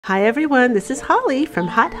Hi everyone, this is Holly from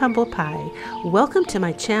Hot Humble Pie. Welcome to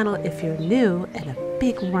my channel if you're new, and a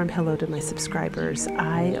big warm hello to my subscribers.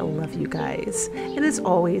 I love you guys. And as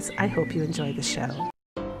always, I hope you enjoy the show.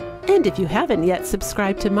 And if you haven't yet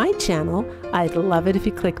subscribed to my channel, I'd love it if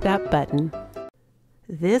you click that button.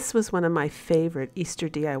 This was one of my favorite Easter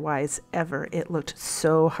DIYs ever. It looked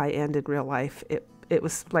so high-end in real life. It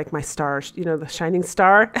was like my star, you know, the shining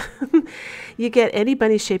star. You get any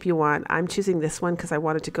bunny shape you want. I'm choosing this one because I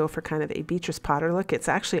wanted to go for kind of a Beatrice Potter look. It's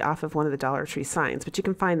actually off of one of the Dollar Tree signs, but you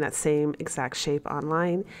can find that same exact shape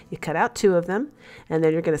online. You cut out 2 of them, and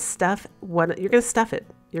then you're going to stuff one. You're going to stuff it.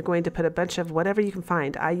 You're going to put a bunch of whatever you can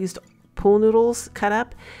find. I used pool noodles cut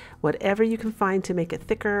up. Whatever you can find to make it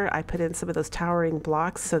thicker. I put in some of those towering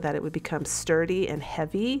blocks so that it would become sturdy and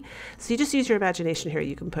heavy. So you just use your imagination here.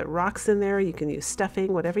 You can put rocks in there, you can use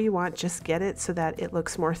stuffing, whatever you want, just get it so that it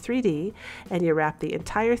looks more 3D, and you wrap the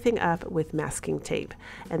entire thing up with masking tape.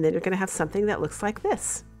 And then you're going to have something that looks like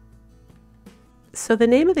this. So the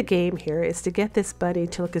name of the game here is to get this bunny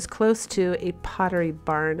to look as close to a Pottery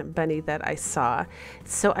Barn bunny that I saw.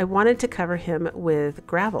 So I wanted to cover him with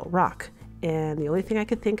gravel, rock. And the only thing I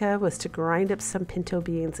could think of was to grind up some pinto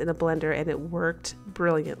beans in a blender, and it worked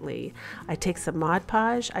brilliantly. I take some Mod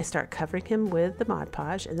Podge, I start covering him with the Mod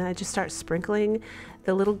Podge, and then I just start sprinkling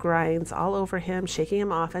the little grinds all over him, shaking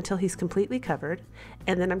him off until he's completely covered.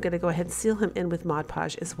 And then I'm going to go ahead and seal him in with Mod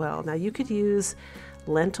Podge as well. Now you could use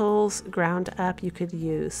lentils ground up, you could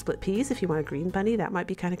use split peas if you want a green bunny, that might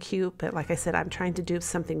be kind of cute, but like I said, I'm trying to do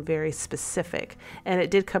something very specific, and it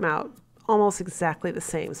did come out almost exactly the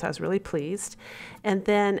same, so I was really pleased. And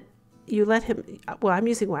then you let him, well, I'm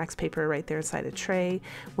using wax paper right there inside a tray.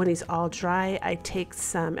 When he's all dry, I take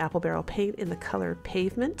some apple barrel paint in the color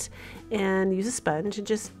Pavement and use a sponge and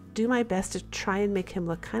just do my best to try and make him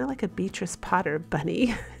look kind of like a Beatrice Potter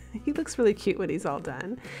bunny. He looks really cute when he's all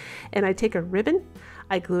done. And I take a ribbon,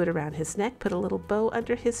 I glue it around his neck, put a little bow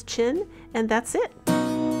under his chin, and that's it.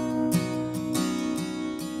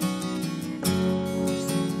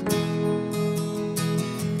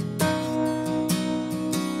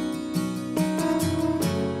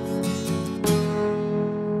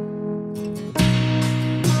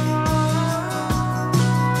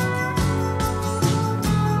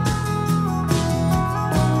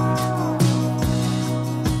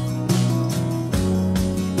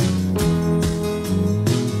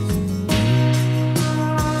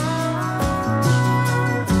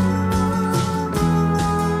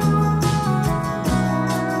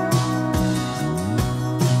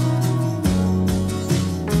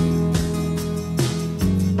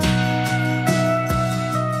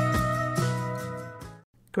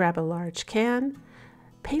 Grab a large can,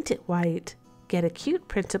 paint it white, get a cute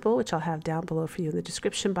printable, which I'll have down below for you in the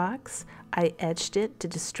description box. I edged it to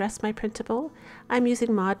distress my printable. I'm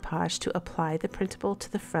using Mod Podge to apply the printable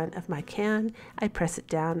to the front of my can. I press it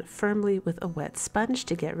down firmly with a wet sponge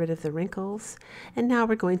to get rid of the wrinkles. And now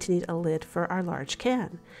we're going to need a lid for our large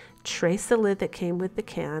can. Trace the lid that came with the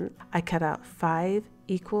can. I cut out 5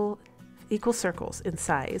 equal circles in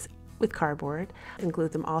size with cardboard and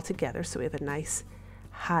glued them all together so we have a nice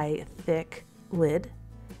high, thick lid.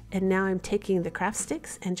 And now I'm taking the craft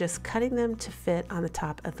sticks and just cutting them to fit on the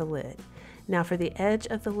top of the lid. Now for the edge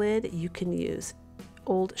of the lid, you can use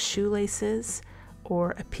old shoelaces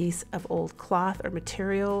or a piece of old cloth or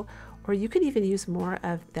material, or you could even use more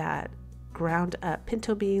of that ground up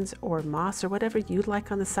pinto beans or moss or whatever you'd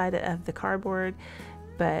like on the side of the cardboard.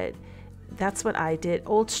 But that's what I did.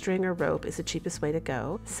 Old string or rope is the cheapest way to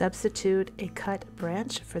go. Substitute a cut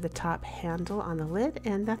branch for the top handle on the lid,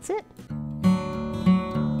 and that's it.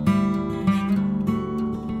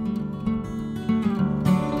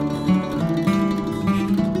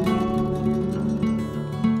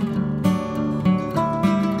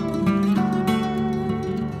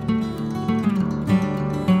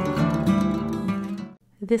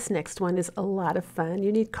 This next one is a lot of fun. You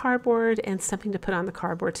need cardboard and something to put on the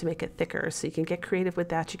cardboard to make it thicker. So you can get creative with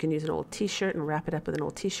that. You can use an old t-shirt and wrap it up with an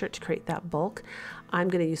old t-shirt to create that bulk. I'm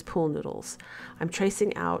going to use pool noodles. I'm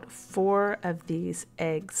tracing out 4 of these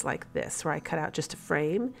eggs like this, where I cut out just a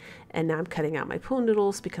frame. And now I'm cutting out my pool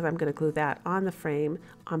noodles because I'm going to glue that on the frame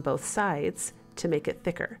on both sides to make it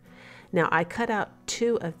thicker. Now I cut out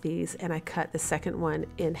 2 of these, and I cut the second one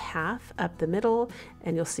in half up the middle,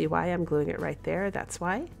 and you'll see why I'm gluing it right there. That's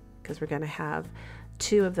why, because we're going to have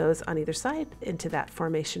 2 of those on either side into that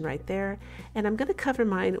formation right there. And I'm going to cover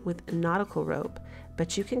mine with nautical rope,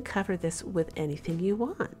 but you can cover this with anything you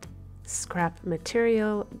want. Scrap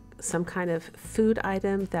material, some kind of food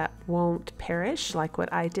item that won't perish, like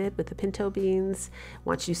what I did with the pinto beans.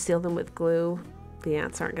 Once you seal them with glue, the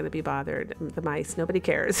ants aren't going to be bothered. The mice, nobody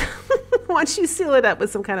cares. Once you seal it up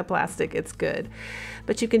with some kind of plastic, it's good.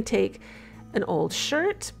 But you can take an old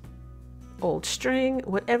shirt, old string,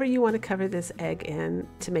 whatever you want to cover this egg in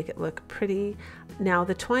to make it look pretty. Now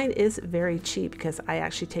the twine is very cheap because I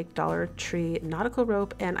actually take Dollar Tree nautical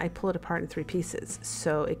rope and I pull it apart in 3 pieces,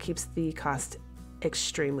 so it keeps the cost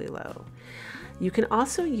extremely low. You can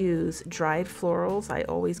also use dried florals. I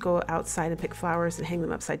always go outside and pick flowers and hang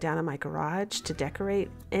them upside down in my garage to decorate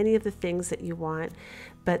any of the things that you want.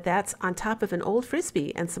 But that's on top of an old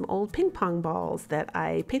Frisbee and some old ping pong balls that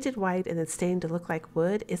I painted white and then stained to look like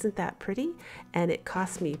wood. Isn't that pretty? And it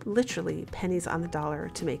cost me literally pennies on the dollar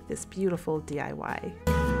to make this beautiful DIY.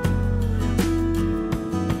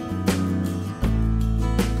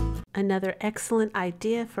 Another excellent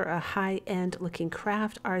idea for a high-end looking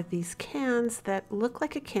craft are these cans that look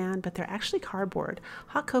like a can, but they're actually cardboard.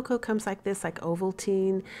 Hot cocoa comes like this, like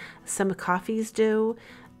Ovaltine. Some coffees do,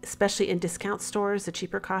 especially in discount stores, the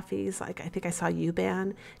cheaper coffees, like I think I saw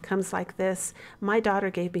U-Ban comes like this. My daughter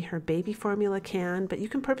gave me her baby formula can, but you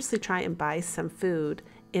can purposely try and buy some food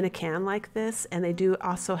in a can like this, and they do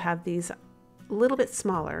also have these a little bit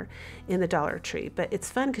smaller in the Dollar Tree, but it's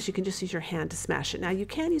fun because you can just use your hand to smash it. Now you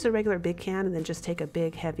can use a regular big can and then just take a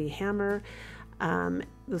big heavy hammer,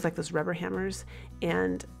 those like those rubber hammers,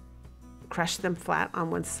 and crush them flat on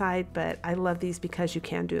one side, but I love these because you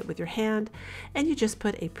can do it with your hand, and you just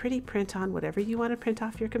put a pretty print on whatever you want to print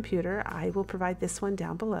off your computer. I will provide this one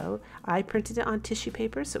down below. I printed it on tissue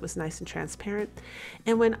paper so it was nice and transparent,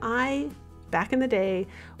 and when I back in the day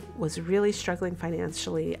was really struggling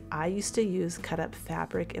financially, I used to use cut up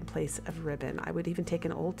fabric in place of ribbon. I would even take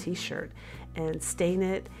an old t-shirt and stain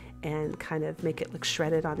it and kind of make it look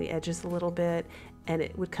shredded on the edges a little bit, and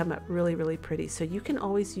it would come up really, really pretty. So you can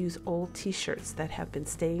always use old t-shirts that have been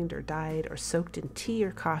stained or dyed or soaked in tea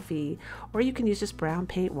or coffee, or you can use just brown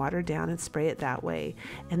paint watered down and spray it that way.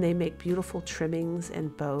 And they make beautiful trimmings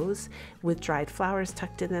and bows with dried flowers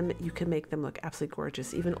tucked in them. You can make them look absolutely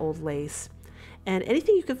gorgeous, even old lace. And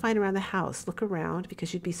anything you can find around the house, look around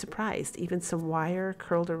because you'd be surprised. Even some wire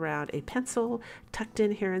curled around a pencil, tucked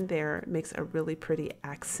in here and there, makes a really pretty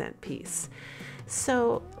accent piece.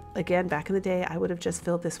 So again, back in the day, I would have just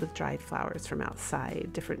filled this with dried flowers from outside,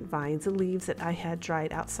 different vines and leaves that I had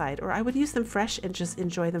dried outside, or I would use them fresh and just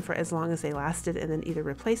enjoy them for as long as they lasted, and then either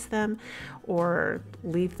replace them or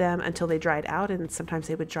leave them until they dried out. And sometimes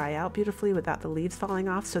they would dry out beautifully without the leaves falling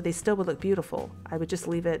off, so they still would look beautiful. I would just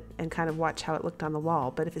leave it and kind of watch how it looked on the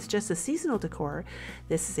wall. But if it's just a seasonal decor,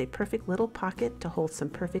 this is a perfect little pocket to hold some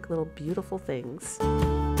perfect little beautiful things.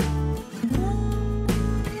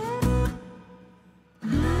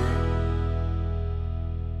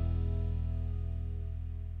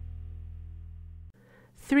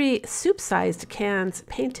 Three soup-sized cans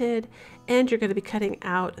painted, and you're going to be cutting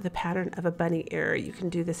out the pattern of a bunny ear. You can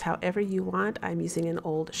do this however you want. I'm using an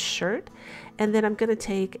old shirt, and then I'm going to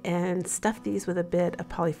take and stuff these with a bit of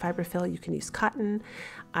polyfiber fill. You can use cotton.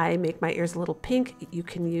 I make my ears a little pink. You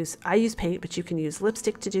can use, I use paint, but you can use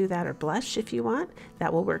lipstick to do that, or blush if you want.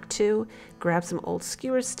 That will work too. Grab some old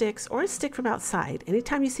skewer sticks or a stick from outside.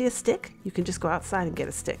 Anytime you see a stick, you can just go outside and get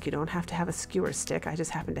a stick. You don't have to have a skewer stick. I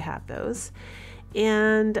just happen to have those.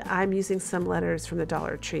 And I'm using some letters from the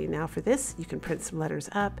Dollar Tree. Now for this, you can print some letters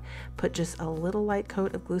up, put just a little light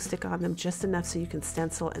coat of glue stick on them, just enough so you can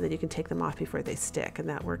stencil, and then you can take them off before they stick, and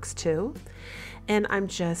that works too. And I'm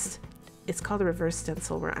just, it's called a reverse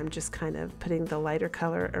stencil, where I'm just kind of putting the lighter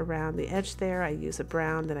color around the edge there. I use a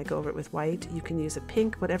brown, then I go over it with white. You can use a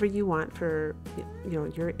pink, whatever you want for, you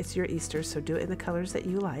know, it's your Easter, so do it in the colors that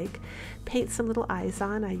you like. Paint some little eyes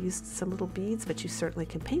on. I used some little beads, but you certainly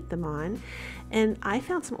can paint them on. And I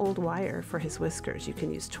found some old wire for his whiskers. You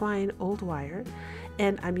can use twine, old wire,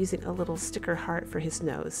 and I'm using a little sticker heart for his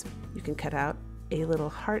nose. You can cut out a little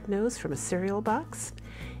heart nose from a cereal box.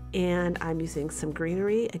 And I'm using some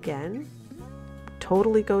greenery again.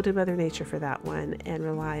 Totally go to Mother Nature for that one and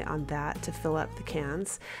rely on that to fill up the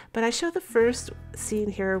cans. But I show the first scene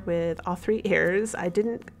here with all 3 ears. I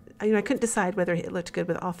couldn't decide whether it looked good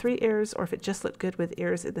with all 3 ears or if it just looked good with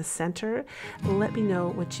ears in the center. Let me know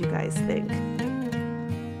what you guys think.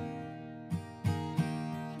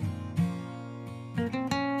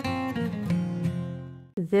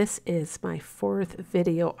 This is my 4th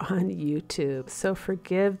video on YouTube, so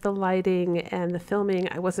forgive the lighting and the filming.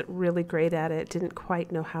 I wasn't really great at it, didn't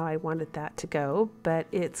quite know how I wanted that to go, but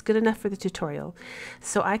it's good enough for the tutorial.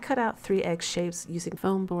 So I cut out 3 egg shapes using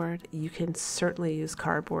foam board. You can certainly use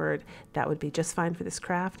cardboard. That would be just fine for this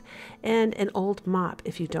craft. And an old mop.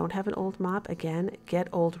 If you don't have an old mop, again, get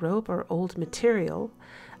old rope or old material.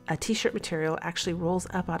 A t-shirt material actually rolls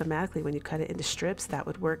up automatically when you cut it into strips. That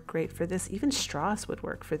would work great for this. Even straws would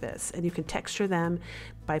work for this. And you can texture them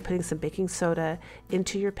by putting some baking soda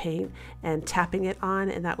into your paint and tapping it on,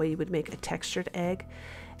 and that way you would make a textured egg.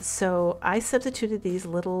 So I substituted these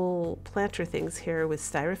little planter things here with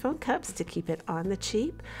styrofoam cups to keep it on the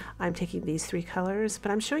cheap. I'm taking these 3 colors,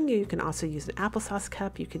 but I'm showing you can also use an applesauce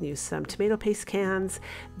cup. You can use some tomato paste cans.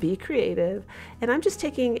 Be creative. And I'm just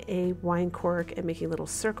taking a wine cork and making little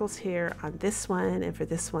circles here on this one, and for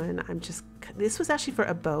this one this was actually for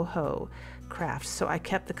a boho craft, so I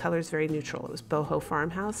kept the colors very neutral. It was boho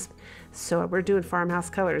farmhouse, so we're doing farmhouse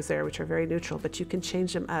colors there, which are very neutral, but you can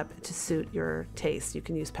change them up to suit your taste. You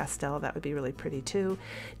can use pastel, that would be really pretty too.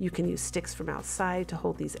 You can use sticks from outside to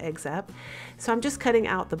hold these eggs up. So I'm just cutting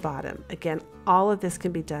out the bottom. Again, all of this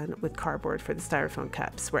can be done with cardboard for the styrofoam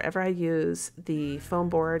cups. Wherever I use the foam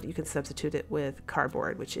board, you can substitute it with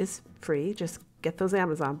cardboard, which is free. Just get those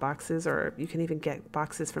Amazon boxes, or you can even get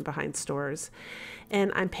boxes from behind stores.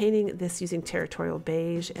 And I'm painting this using Territorial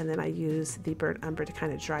Beige, and then I use the Burnt Umber to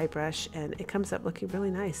kind of dry brush, and it comes up looking really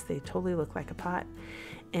nice. They totally look like a pot.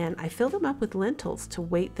 And I fill them up with lentils to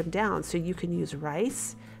weight them down, so you can use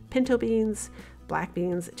rice, pinto beans, black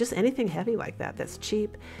beans, just anything heavy like that that's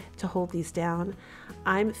cheap to hold these down.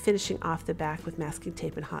 I'm finishing off the back with masking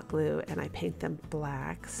tape and hot glue, and I paint them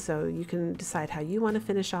black. So you can decide how you want to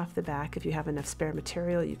finish off the back. If you have enough spare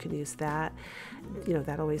material, you can use that. You know,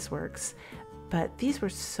 that always works. But these were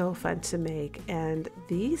so fun to make, and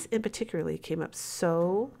these in particularly came up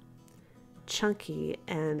so chunky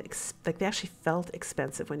and like they actually felt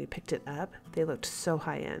expensive when you picked it up. They looked so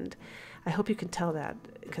high end. I hope you can tell that,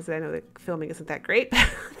 because I know the filming isn't that great.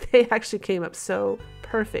 They actually came up so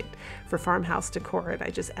perfect for farmhouse decor, and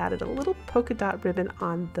I just added a little polka dot ribbon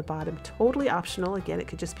on the bottom. Totally optional. Again, it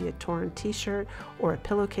could just be a torn t-shirt or a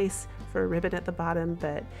pillowcase for a ribbon at the bottom,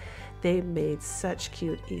 but they made such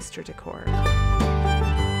cute Easter decor.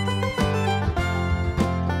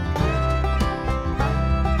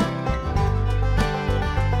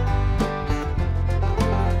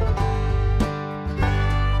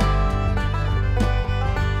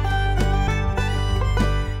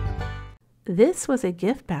 This was a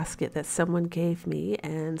gift basket that someone gave me,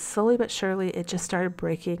 and slowly but surely it just started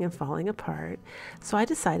breaking and falling apart. So I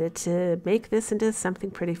decided to make this into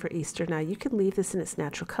something pretty for Easter. Now you can leave this in its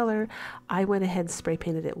natural color. I went ahead and spray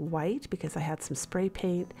painted it white because I had some spray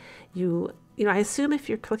paint. You know, I assume if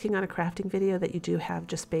you're clicking on a crafting video that you do have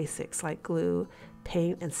just basics like glue,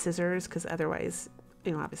 paint, and scissors, because otherwise,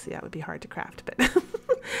 you know, obviously that would be hard to craft, but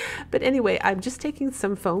but anyway, I'm just taking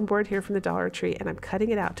some foam board here from the Dollar Tree, and I'm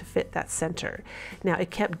cutting it out to fit that center. Now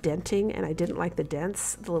it kept denting, and I didn't like the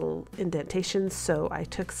dents, the little indentations, so I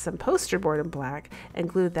took some poster board in black and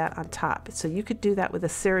glued that on top. So you could do that with a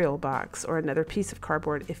cereal box or another piece of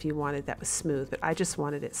cardboard if you wanted that was smooth, but I just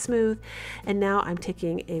wanted it smooth. And now I'm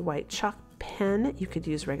taking a white chalk pen. You could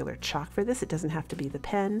use regular chalk for this. It doesn't have to be the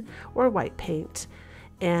pen, or white paint.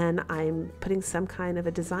 And I'm putting some kind of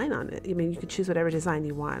a design on it. I mean, you can choose whatever design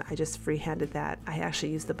you want. I just freehanded that. I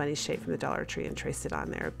actually used the bunny shape from the Dollar Tree and traced it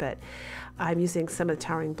on there, but I'm using some of the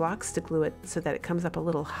towering blocks to glue it so that it comes up a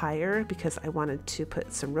little higher, because I wanted to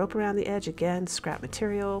put some rope around the edge. Again, scrap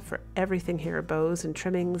material for everything here, bows and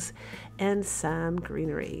trimmings, and some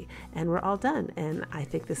greenery. And we're all done, and I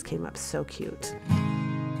think this came up so cute.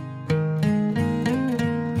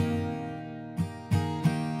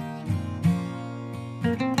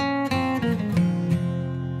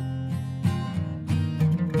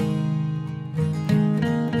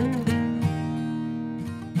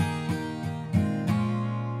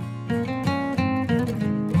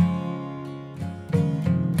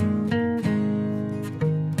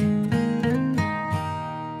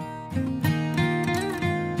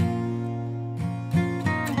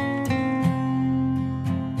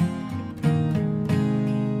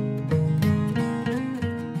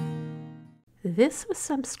 This was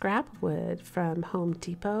some scrap wood from Home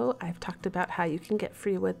Depot. I've talked about how you can get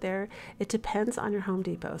free wood there. It depends on your Home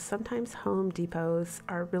Depot. Sometimes Home Depots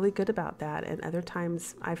are really good about that, and other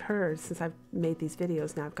times I've heard, since I've made these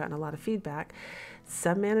videos now, I've gotten a lot of feedback.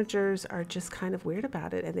 Some managers are just kind of weird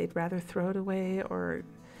about it, and they'd rather throw it away, or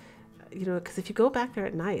you know, because if you go back there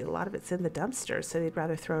at night, a lot of it's in the dumpster, so they'd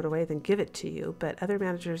rather throw it away than give it to you. But other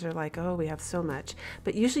managers are like, oh, we have so much.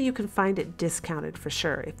 But usually you can find it discounted for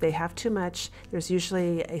sure. If they have too much, there's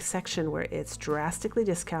usually a section where it's drastically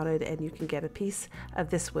discounted, and you can get a piece of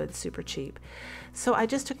this wood super cheap. So I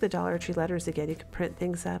just took the Dollar Tree letters again. You can print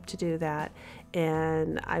things up to do that.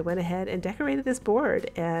 And I went ahead and decorated this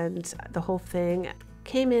board, and the whole thing,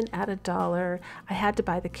 Came in at $1. I had to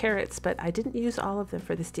buy the carrots, but I didn't use all of them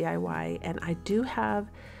for this DIY, and I do have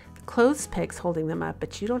clothes pegs holding them up,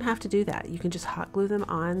 but you don't have to do that. You can just hot glue them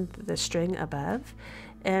on the string above,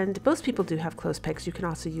 and most people do have clothes pegs. You can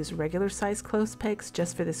also use regular size clothes pegs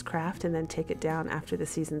just for this craft and then take it down after the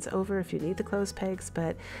season's over if you need the clothes pegs,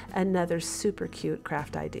 but another super cute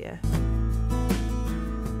craft idea.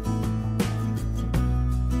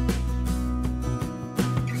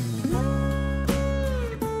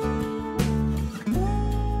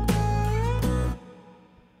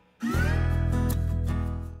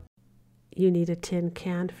 You need a tin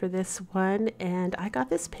can for this one, and I got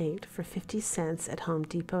this paint for 50 cents at Home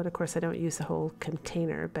Depot, and of course I don't use the whole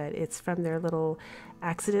container, but it's from their little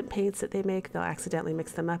accident paints that they make. They'll accidentally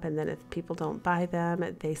mix them up, and then if people don't buy them,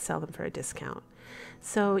 they sell them for a discount.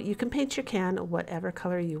 So you can paint your can whatever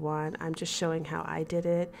color you want. I'm just showing how I did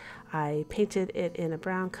it. I painted it in a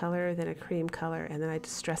brown color, then a cream color, and then I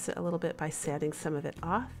distress it a little bit by sanding some of it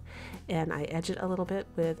off, and I edge it a little bit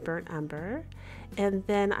with burnt umber, and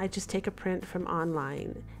then I just take a print from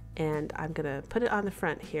online and I'm gonna put it on the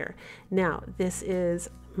front here. Now, this is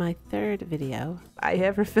my third video I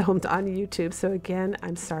ever filmed on YouTube, so again,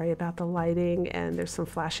 I'm sorry about the lighting and there's some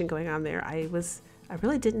flashing going on there. I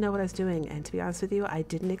really didn't know what I was doing, and to be honest with you, I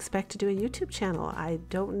didn't expect to do a YouTube channel. I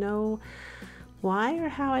don't know why or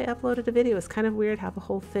how I uploaded a video. It's kind of weird how the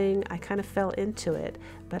whole thing, I kind of fell into it,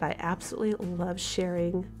 but I absolutely love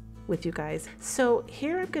sharing with you guys. So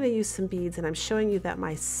here I'm going to use some beads, and I'm showing you that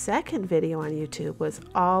my second video on YouTube was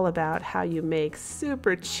all about how you make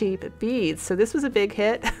super cheap beads. So this was a big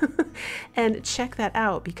hit. And check that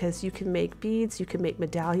out, because you can make beads, you can make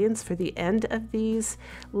medallions for the end of these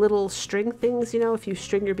little string things. You know, if you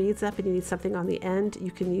string your beads up and you need something on the end,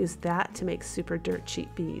 you can use that to make super dirt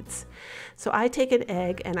cheap beads. So I take an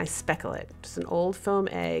egg and I speckle it. Just an old foam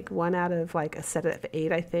egg, one out of like a set of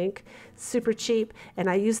 8, I think. Super cheap. And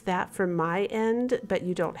I use that for my end, but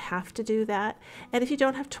you don't have to do that. And if you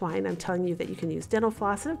don't have twine, I'm telling you that you can use dental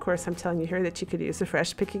floss. And of course, I'm telling you here that you could use the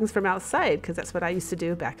fresh pickings from outside, because that's what I used to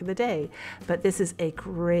do back in the day. But this is a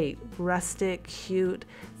great rustic, cute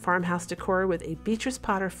farmhouse decor with a Beatrice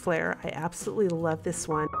Potter flair. I absolutely love this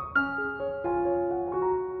one.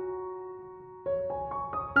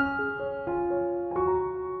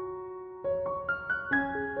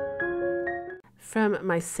 From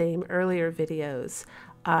my same earlier videos,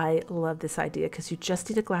 I love this idea because you just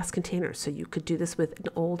need a glass container. So you could do this with an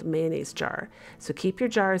old mayonnaise jar. So keep your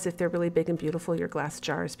jars, if they're really big and beautiful, your glass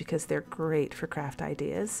jars, because they're great for craft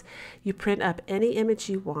ideas. You print up any image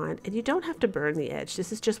you want, and you don't have to burn the edge.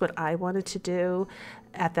 This is just what I wanted to do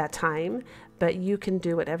at that time, but you can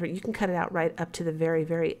do whatever. You can cut it out right up to the very,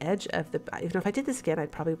 very edge of the, you know, if I did this again, I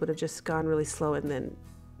probably would have just gone really slow and then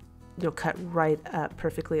cut right up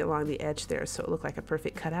perfectly along the edge there, so it looked like a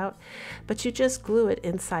perfect cutout. But you just glue it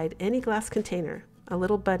inside any glass container, a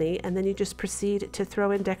little bunny, and then you just proceed to throw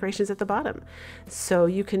in decorations at the bottom. So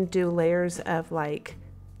you can do layers of, like,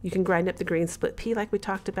 you can grind up the green split pea like we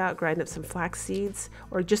talked about, grind up some flax seeds,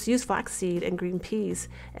 or just use flax seed and green peas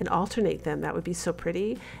and alternate them. That would be so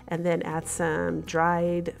pretty. And then add some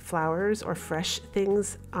dried flowers or fresh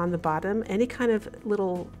things on the bottom. Any kind of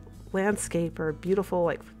little landscape or beautiful,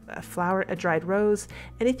 like a flower, a dried rose,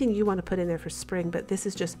 anything you want to put in there for spring. But this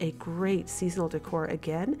is just a great seasonal decor,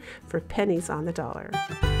 again, for pennies on the dollar.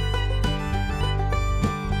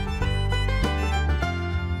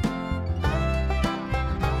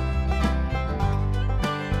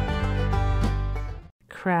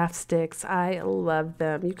 Craft sticks, I love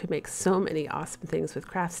them. You can make so many awesome things with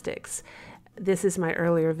craft sticks. This is my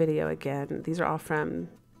earlier video again. These are all from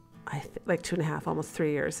like 2.5, almost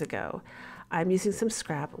 3 years ago. I'm using some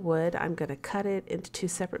scrap wood. I'm going to cut it into 2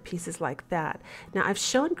 separate pieces like that. Now, I've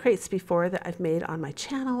shown crates before that I've made on my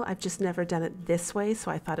channel. I've just never done it this way,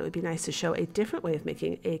 so I thought it would be nice to show a different way of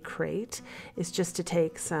making a crate. It's just to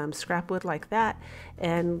take some scrap wood like that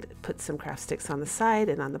and put some craft sticks on the side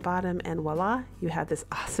and on the bottom, and voila, you have this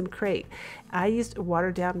awesome crate. I used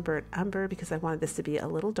watered down burnt umber because I wanted this to be a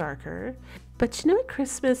little darker. But you know at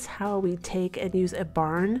Christmas how we take and use a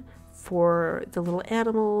barn for the little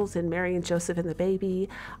animals and Mary and Joseph and the baby?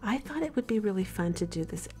 I thought it would be really fun to do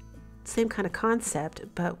this same kind of concept,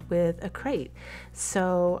 but with a crate.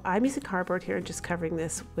 So I'm using cardboard here and just covering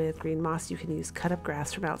this with green moss. You can use cut up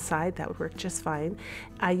grass from outside. That would work just fine.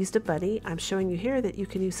 I used a bunny. I'm showing you here that you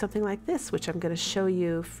can use something like this, which I'm going to show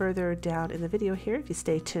you further down in the video here if you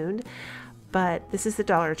stay tuned. but this is the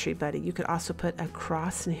Dollar Tree buddy. You could also put a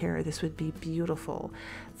cross in here. This would be beautiful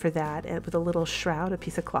for that, and with a little shroud, a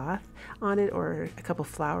piece of cloth on it, or a couple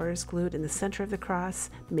flowers glued in the center of the cross,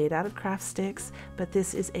 made out of craft sticks. But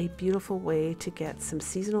this is a beautiful way to get some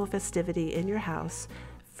seasonal festivity in your house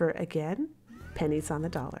for, again, pennies on the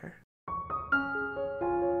dollar.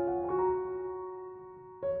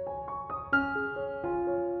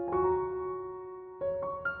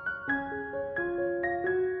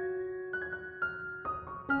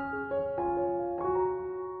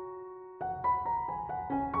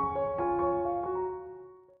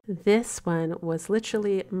 This one was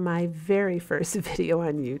literally my very first video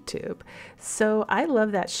on YouTube. So I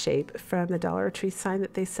love that shape from the Dollar Tree sign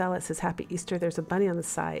that they sell. It says Happy Easter. There's a bunny on the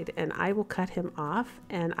side, and I will cut him off,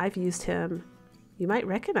 and I've used him. You might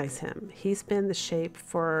recognize him. He's been the shape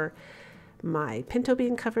for my pinto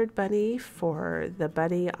bean covered bunny, for the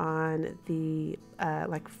bunny on the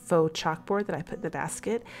like faux chalkboard that I put in the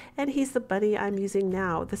basket, and he's the bunny I'm using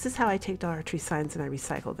now. This is how I take Dollar Tree signs and I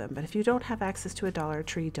recycle them. But if you don't have access to a Dollar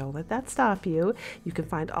Tree, don't let that stop you. You can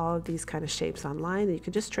find all of these kind of shapes online, and you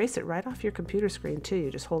can just trace it right off your computer screen too.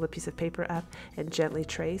 You just hold a piece of paper up and gently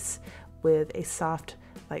trace with a soft,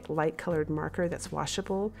 like light colored marker that's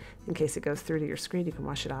washable. In case it goes through to your screen, you can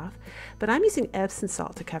wash it off. But I'm using Epsom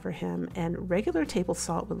salt to cover him, and regular table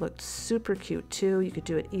salt would look super cute too. You could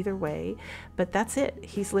do it either way, but that's it.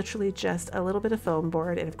 He's literally just a little bit of foam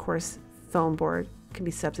board, and of course foam board can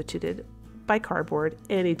be substituted by cardboard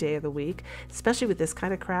any day of the week, especially with this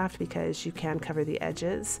kind of craft, because you can cover the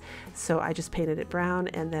edges. So I just painted it brown,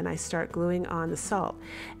 and then I start gluing on the salt.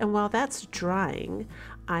 And while that's drying,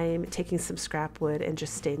 I'm taking some scrap wood and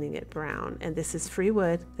just staining it brown. And this is free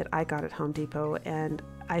wood that I got at Home Depot, and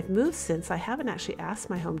I've moved since. I haven't actually asked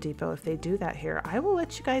my Home Depot if they do that here. I will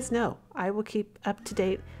let you guys know. I will keep up to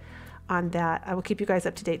date on that. I will keep you guys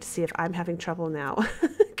up to date to see if I'm having trouble now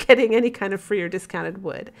getting any kind of free or discounted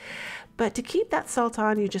wood. But to keep that salt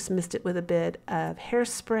on, you just mist it with a bit of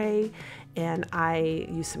hairspray, and I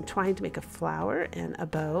used some twine to make a flower and a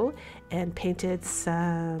bow, and painted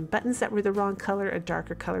some buttons that were the wrong color, a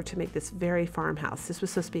darker color, to make this very farmhouse. This was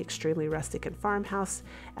supposed to be extremely rustic and farmhouse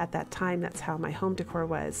at that time. That's how my home decor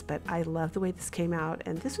was, but I love the way this came out,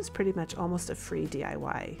 and this was pretty much almost a free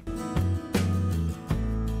DIY.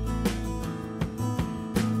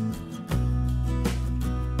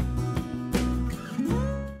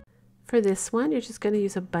 For this one, you're just going to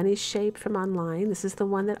use a bunny shape from online. This is the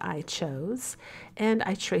one that I chose, and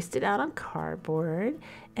I traced it out on cardboard,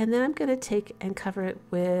 and then I'm going to take and cover it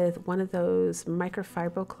with one of those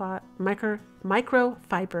microfiber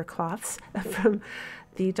cloths from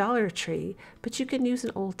the Dollar Tree. But you can use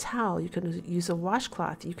an old towel, you can use a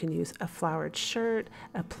washcloth, you can use a flowered shirt,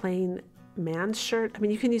 a plain man's shirt. I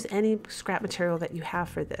mean, you can use any scrap material that you have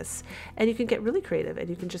for this, and you can get really creative, and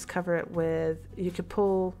you can just cover it with, you could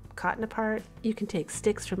pull cotton apart, you can take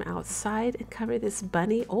sticks from outside and cover this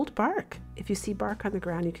bunny. Old bark, if you see bark on the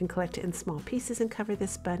ground, you can collect it in small pieces and cover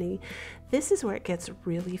this bunny. This is where it gets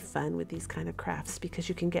really fun with these kind of crafts, because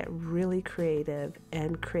you can get really creative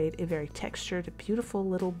and create a very textured, beautiful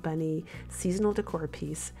little bunny seasonal decor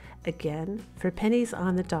piece, again for pennies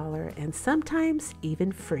on the dollar, and sometimes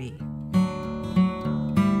even free.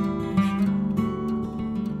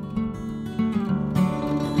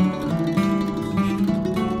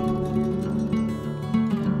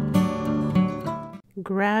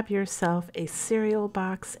 Grab yourself a cereal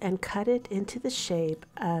box and cut it into the shape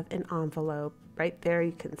of an envelope. Right there,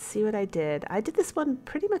 you can see what I did. I did this one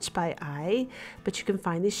pretty much by eye, but you can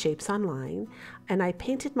find these shapes online. And I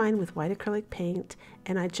painted mine with white acrylic paint,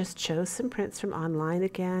 and I just chose some prints from online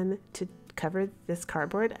again to cover this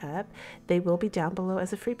cardboard up. They will be down below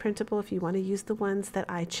as a free printable if you want to use the ones that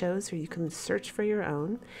I chose, or you can search for your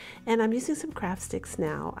own. And I'm using some craft sticks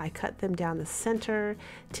now. I cut them down the center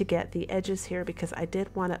to get the edges here, because I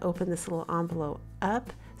did want to open this little envelope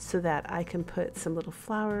up so that I can put some little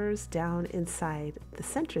flowers down inside the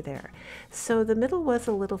center there. So the middle was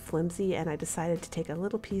a little flimsy, and I decided to take a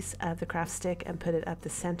little piece of the craft stick and put it up the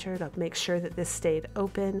center to make sure that this stayed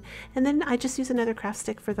open. And then I just use another craft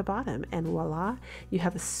stick for the bottom, and voila, you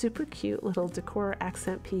have a super cute little decor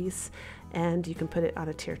accent piece. And you can put it on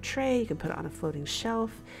a tier tray, you can put it on a floating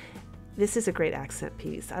shelf. This is a great accent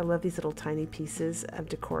piece. I love these little tiny pieces of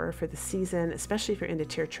decor for the season, especially if you're into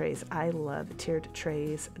tier trays. I love tiered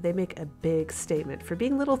trays. They make a big statement. For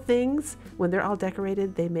being little things, when they're all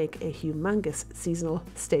decorated, they make a humongous seasonal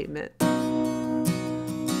statement.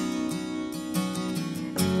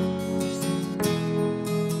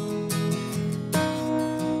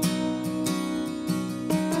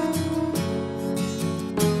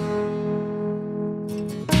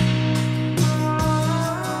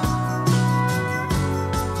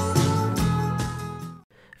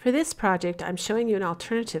 For this project, I'm showing you an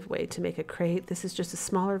alternative way to make a crate. This is just a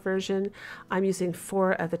smaller version. I'm using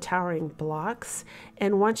 4 of the towering blocks,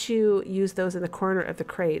 and once you use those in the corner of the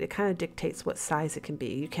crate, it kind of dictates what size it can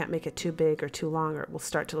be. You can't make it too big or too long, or it will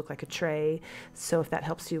start to look like a tray. So if that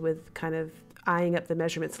helps you with kind of eyeing up the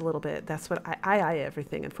measurements a little bit, that's what I eye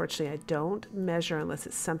everything. Unfortunately, I don't measure unless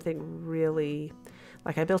it's something really,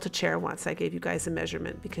 like I built a chair once. I gave you guys a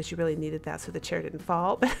measurement because you really needed that so the chair didn't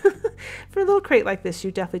fall. But for a little crate like this,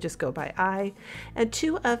 you definitely just go by eye. And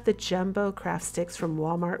 2 of the jumbo craft sticks from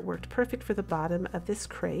Walmart worked perfect for the bottom of this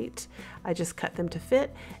crate. I just cut them to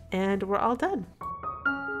fit and we're all done.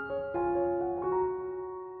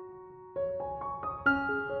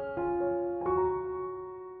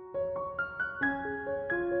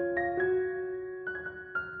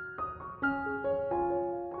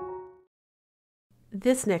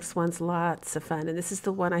 This next one's lots of fun, and this is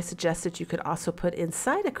the one I suggested you could also put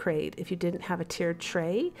inside a crate if you didn't have a tiered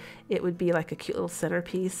tray. It would be like a cute little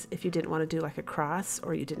centerpiece. If you didn't want to do like a cross,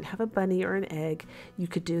 or you didn't have a bunny or an egg, you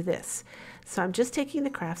could do this. So I'm just taking the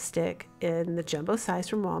craft stick in the jumbo size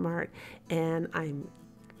from Walmart, and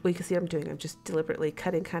well, you can see what I'm doing. I'm just deliberately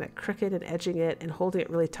cutting kind of crooked and edging it and holding it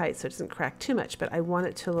really tight so it doesn't crack too much, but I want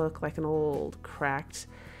it to look like an old cracked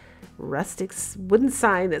rustic wooden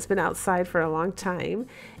sign that's been outside for a long time.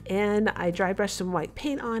 And I dry brush some white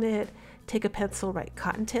paint on it, take a pencil, write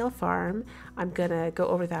Cottontail Farm. I'm gonna go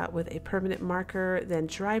over that with a permanent marker, then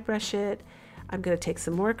dry brush it. I'm gonna take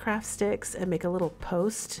some more craft sticks and make a little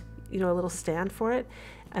post, you know, a little stand for it.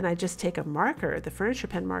 And I just take a marker, the furniture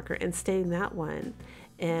pen marker, and stain that one.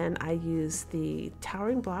 And I use the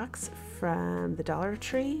towering blocks from the Dollar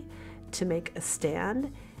Tree to make a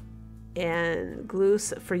stand, and glue.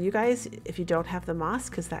 For you guys, if you don't have the moss,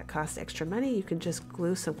 because that costs extra money, you can just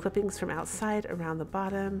glue some clippings from outside around the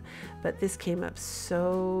bottom. But this came up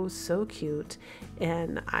so cute,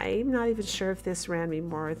 and I'm not even sure if this ran me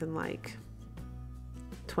more than like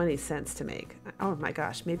 20 cents to make. Oh my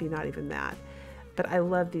gosh, maybe not even that. But I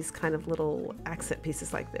love these kind of little accent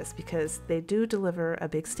pieces like this because they do deliver a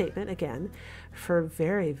big statement, again, for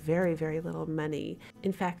very little money.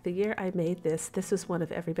 In fact, the year I made this was one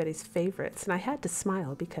of everybody's favorites, and I had to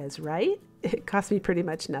smile because, right? It cost me pretty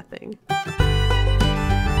much nothing.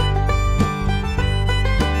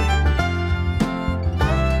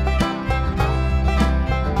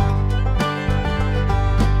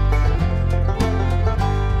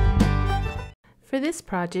 For this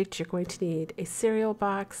project, you're going to need a cereal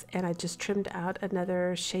box, and I just trimmed out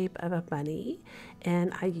another shape of a bunny,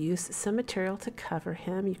 and I used some material to cover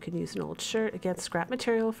him. You can use an old shirt, again, scrap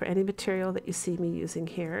material for any material that you see me using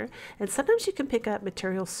here. And sometimes you can pick up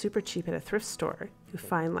material super cheap at a thrift store. You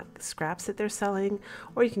find like scraps that they're selling,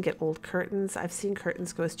 or you can get old curtains. I've seen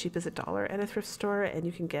curtains go as cheap as $1 at a thrift store, and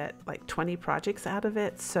you can get like 20 projects out of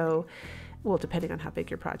it. So, well, depending on how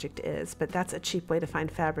big your project is, but that's a cheap way to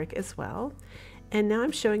find fabric as well. And now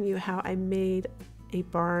I'm showing you how I made a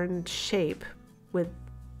barn shape with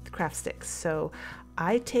craft sticks. So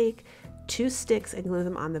I take 2 sticks and glue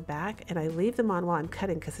them on the back, and I leave them on while I'm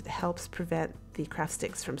cutting because it helps prevent the craft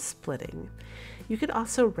sticks from splitting. You could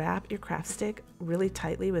also wrap your craft stick really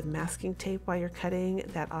tightly with masking tape while you're cutting.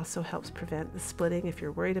 That also helps prevent the splitting if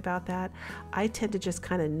you're worried about that. I tend to just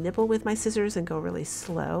kind of nibble with my scissors and go really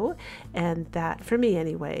slow, and that, for me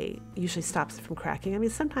anyway, usually stops it from cracking. I mean,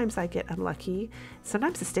 sometimes I get unlucky.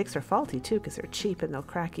 Sometimes the sticks are faulty too because they're cheap and they'll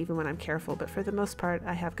crack even when I'm careful, but for the most part,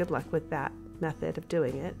 I have good luck with that method of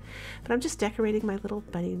doing it. But I'm just decorating my little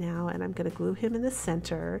bunny now, and I'm going to glue him in the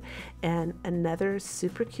center, and another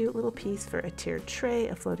super cute little piece for a tiered tray,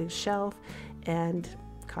 a floating shelf, and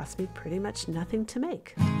cost me pretty much nothing to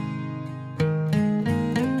make.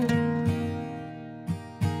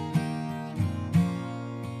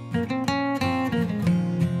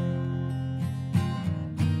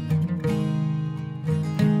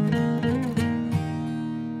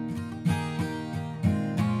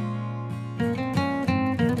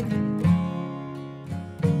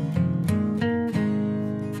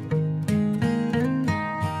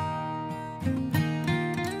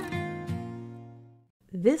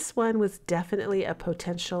 This one was definitely a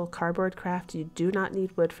potential cardboard craft. You do not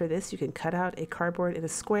need wood for this. You can cut out a cardboard in a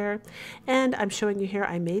square. And I'm showing you here,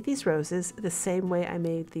 I made these roses the same way I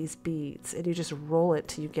made these beads. And you just roll it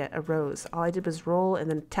till you get a rose. All I did was roll and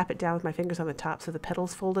then tap it down with my fingers on the top so the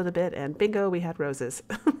petals folded a bit, and bingo, we had roses.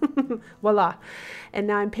 Voila. And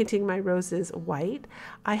now I'm painting my roses white.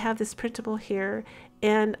 I have this printable here,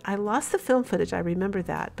 and I lost the film footage, I remember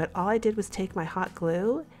that, but all I did was take my hot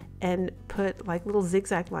glue and put like little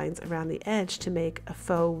zigzag lines around the edge to make a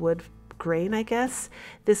faux wood grain, I guess,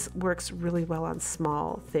 this works really well on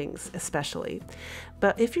small things especially.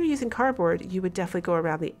 But if you're using cardboard, you would definitely go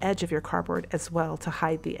around the edge of your cardboard as well to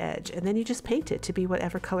hide the edge. And then you just paint it to be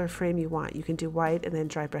whatever color frame you want. You can do white and then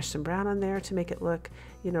dry brush some brown on there to make it look,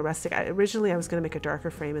 you know, rustic. Originally I was going to make a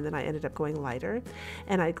darker frame, and then I ended up going lighter.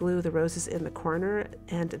 And I glue the roses in the corner,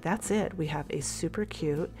 and that's it. We have a super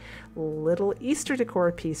cute little Easter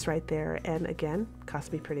decor piece right there. And again,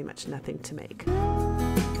 cost me pretty much nothing to make.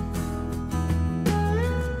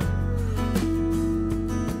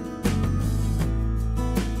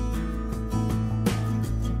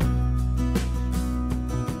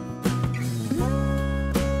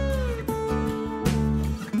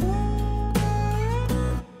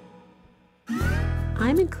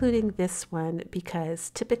 I'm including this one because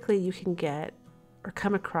typically you can get or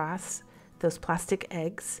come across those plastic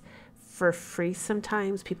eggs for free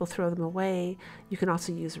sometimes. People throw them away. You can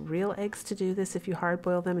also use real eggs to do this if you hard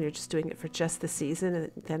boil them and you're just doing it for just the season,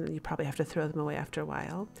 and then you probably have to throw them away after a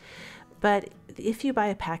while. But if you buy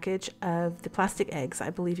a package of the plastic eggs,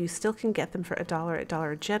 I believe you still can get them for $1 at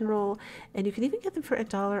Dollar General, and you can even get them for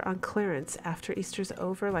 $1 on clearance after Easter's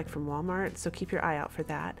over, like from Walmart, so keep your eye out for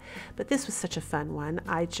that. But this was such a fun one.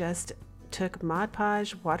 I just took Mod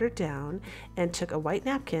Podge, watered down, and took a white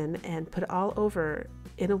napkin and put it all over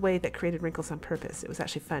in a way that created wrinkles on purpose. It was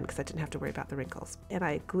actually fun because I didn't have to worry about the wrinkles. And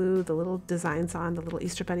I glued the little designs on, the little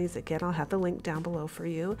Easter bunnies. Again, I'll have the link down below for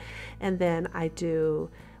you. And then I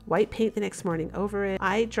do white paint the next morning over it.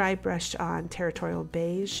 I dry brushed on Territorial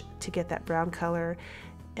Beige to get that brown color,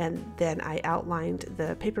 and then I outlined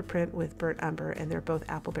the paper print with Burnt Umber, and they're both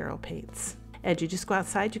apple barrel paints. And you just go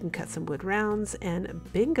outside, you can cut some wood rounds, and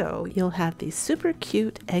bingo, you'll have these super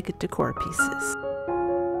cute egg decor pieces.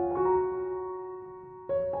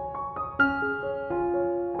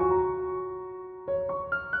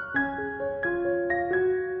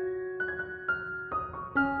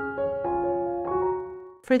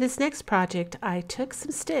 For this next project, I took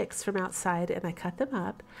some sticks from outside and I cut them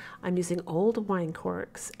up. I'm using old wine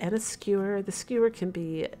corks and a skewer. The skewer can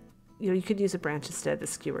be, you could use a branch instead of the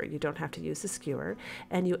skewer. You don't have to use the skewer.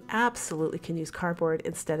 And you absolutely can use cardboard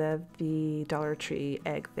instead of the Dollar Tree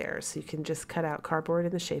egg there. So you can just cut out cardboard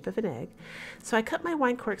in the shape of an egg. So I cut my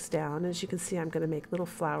wine corks down. As you can see, I'm going to make little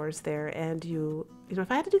flowers there. And if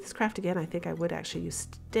I had to do this craft again, I think I would actually use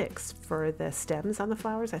sticks for the stems on the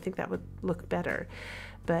flowers. I think that would look better.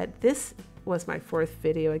 But this was my 4th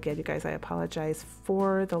video. Again, you guys, I apologize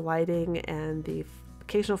for the lighting and the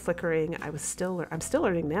occasional flickering. I'm still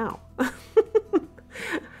learning now.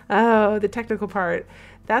 Oh, the technical part.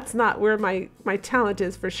 That's not where my talent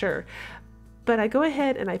is for sure. But I go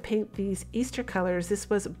ahead and I paint these Easter colors. This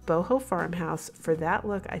was Boho Farmhouse. For that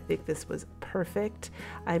look, I think this was perfect.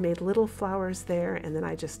 I made little flowers there, and then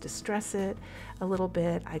I just distress it a little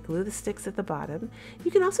bit. I glue the sticks at the bottom.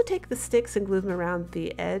 You can also take the sticks and glue them around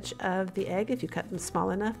the edge of the egg if you cut them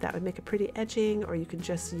small enough. That would make a pretty edging, or you can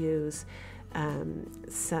just use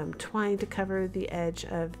some twine to cover the edge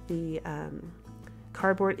of the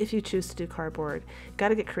cardboard if you choose to do cardboard. Got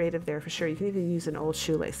to get creative there for sure. You can even use an old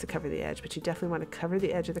shoelace to cover the edge, but you definitely want to cover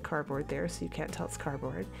the edge of the cardboard there so you can't tell it's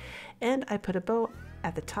cardboard. And I put a bow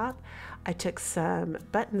at the top. I took some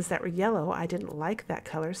buttons that were yellow. I didn't like that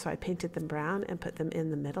color, so I painted them brown and put them in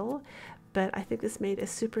the middle. But I think this made a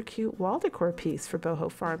super cute wall decor piece for Boho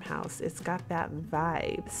Farmhouse. It's got that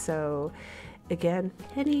vibe. So again,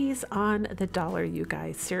 pennies on the dollar, you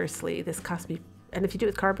guys. Seriously, this cost me, and if you do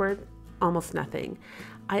it with cardboard, almost nothing.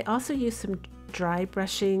 I also used some dry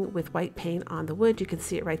brushing with white paint on the wood. You can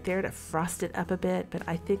see it right there to frost it up a bit, but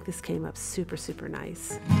I think this came up super, super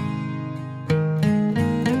nice.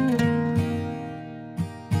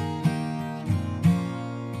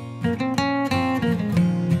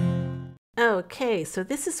 Okay, so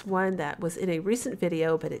this is one that was in a recent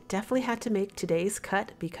video, but it definitely had to make today's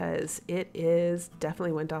cut because it is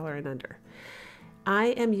definitely $1 and under. I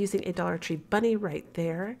am using a Dollar Tree bunny right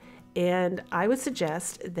there, and I would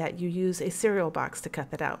suggest that you use a cereal box to cut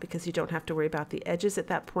that out because you don't have to worry about the edges at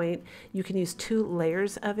that point. You can use 2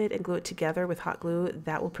 layers of it and glue it together with hot glue.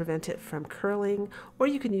 That will prevent it from curling, or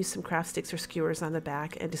you can use some craft sticks or skewers on the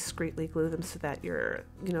back and discreetly glue them so that your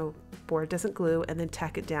board doesn't glue, and then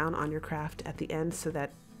tack it down on your craft at the end so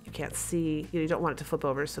that you can't see, you don't want it to flip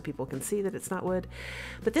over so people can see that it's not wood.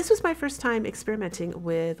 But this was my first time experimenting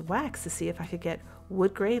with wax to see if I could get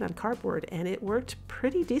wood grain on cardboard, and it worked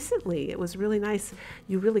pretty decently. It was really nice.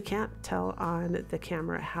 You really can't tell on the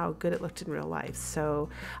camera how good it looked in real life. So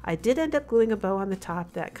I did end up gluing a bow on the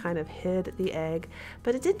top that kind of hid the egg,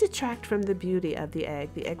 but it didn't detract from the beauty of the egg.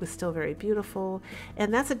 The egg was still very beautiful,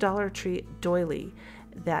 and that's a Dollar Tree doily.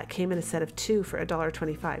 that came in a set of 2 for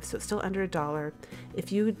 $1.25, so it's still under $1.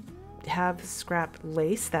 If you have scrap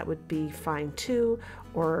lace, that would be fine too,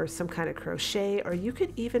 or some kind of crochet, or you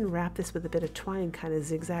could even wrap this with a bit of twine, kind of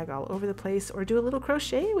zigzag all over the place, or do a little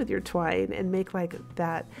crochet with your twine and make like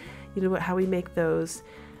that, you know, how we make those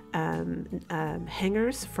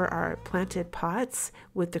hangers for our planted pots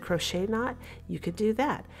with the crochet knot. You could do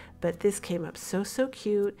that, but this came up so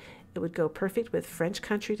cute. It would go perfect with French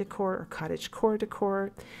country decor or cottagecore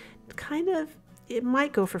decor. Kind of, it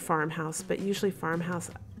might go for farmhouse, but usually farmhouse.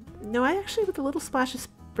 No, I actually, with a little splash of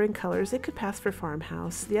spring colors, it could pass for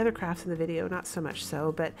farmhouse. The other crafts in the video, not so much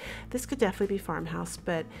so, but this could definitely be farmhouse,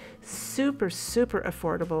 but super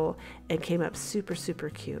affordable and came up super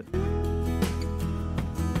cute.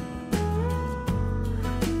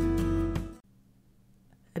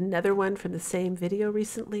 Another one from the same video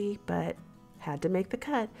recently, but had to make the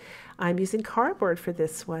cut. I'm using cardboard for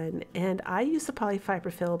this one, and I use the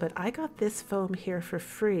polyfiber fill, but I got this foam here for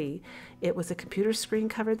free. It was a computer screen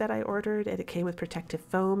cover that I ordered, and it came with protective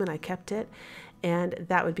foam, and I kept it, and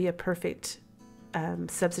that would be a perfect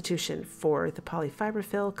substitution for the polyfiber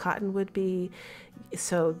fill. Cotton would be,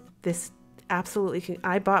 so this absolutely can,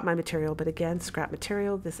 I bought my material, but again, scrap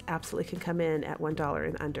material, this absolutely can come in at $1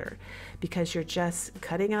 and under, because you're just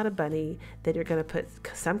cutting out a bunny, then you're going to put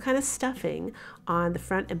some kind of stuffing on the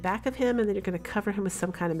front and back of him, and then you're going to cover him with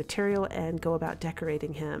some kind of material and go about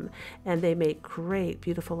decorating him. And they make great,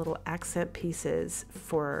 beautiful little accent pieces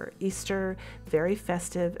for Easter, very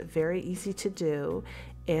festive, very easy to do,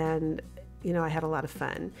 and you know, I had a lot of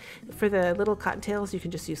fun. For the little cottontails, you can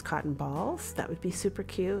just use cotton balls. That would be super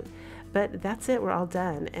cute. But that's it, we're all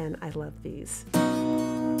done, and I love these.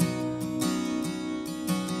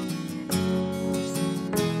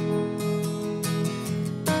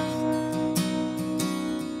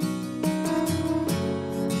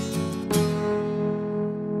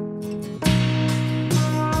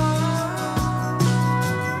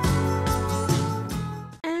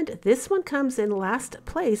 This one comes in last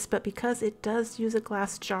place, but because it does use a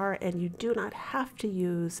glass jar and you do not have to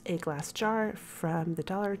use a glass jar from the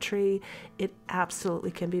Dollar Tree, it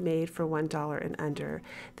absolutely can be made for $1 and under.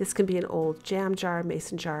 This can be an old jam jar,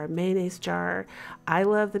 mason jar, mayonnaise jar. I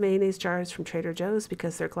love the mayonnaise jars from Trader Joe's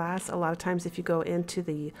because they're glass. A lot of times if you go into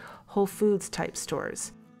the Whole Foods type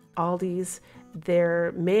stores, Aldi's,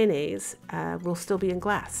 their mayonnaise will still be in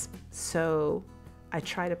glass. So I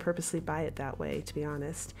try to purposely buy it that way, to be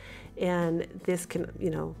honest. And this can, you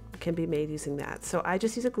know, can be made using that. So I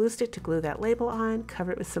just use a glue stick to glue that label on,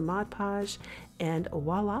 cover it with some Mod Podge, and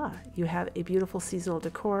voila, you have a beautiful seasonal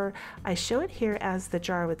decor. I show it here as the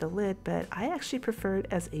jar with the lid, but I actually prefer it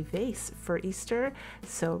as a vase for Easter.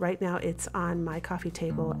 So right now it's on my coffee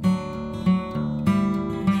table.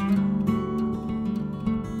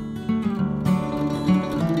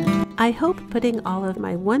 I hope putting all of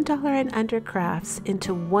my $1 and under crafts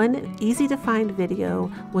into one easy to find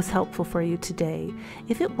video was helpful for you today.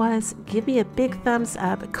 If it was, give me a big thumbs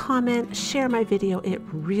up, comment, share my video. It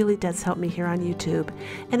really does help me here on YouTube.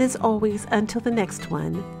 And as always, until the next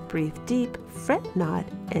one, breathe deep, fret not,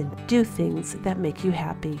 and do things that make you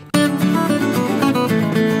happy.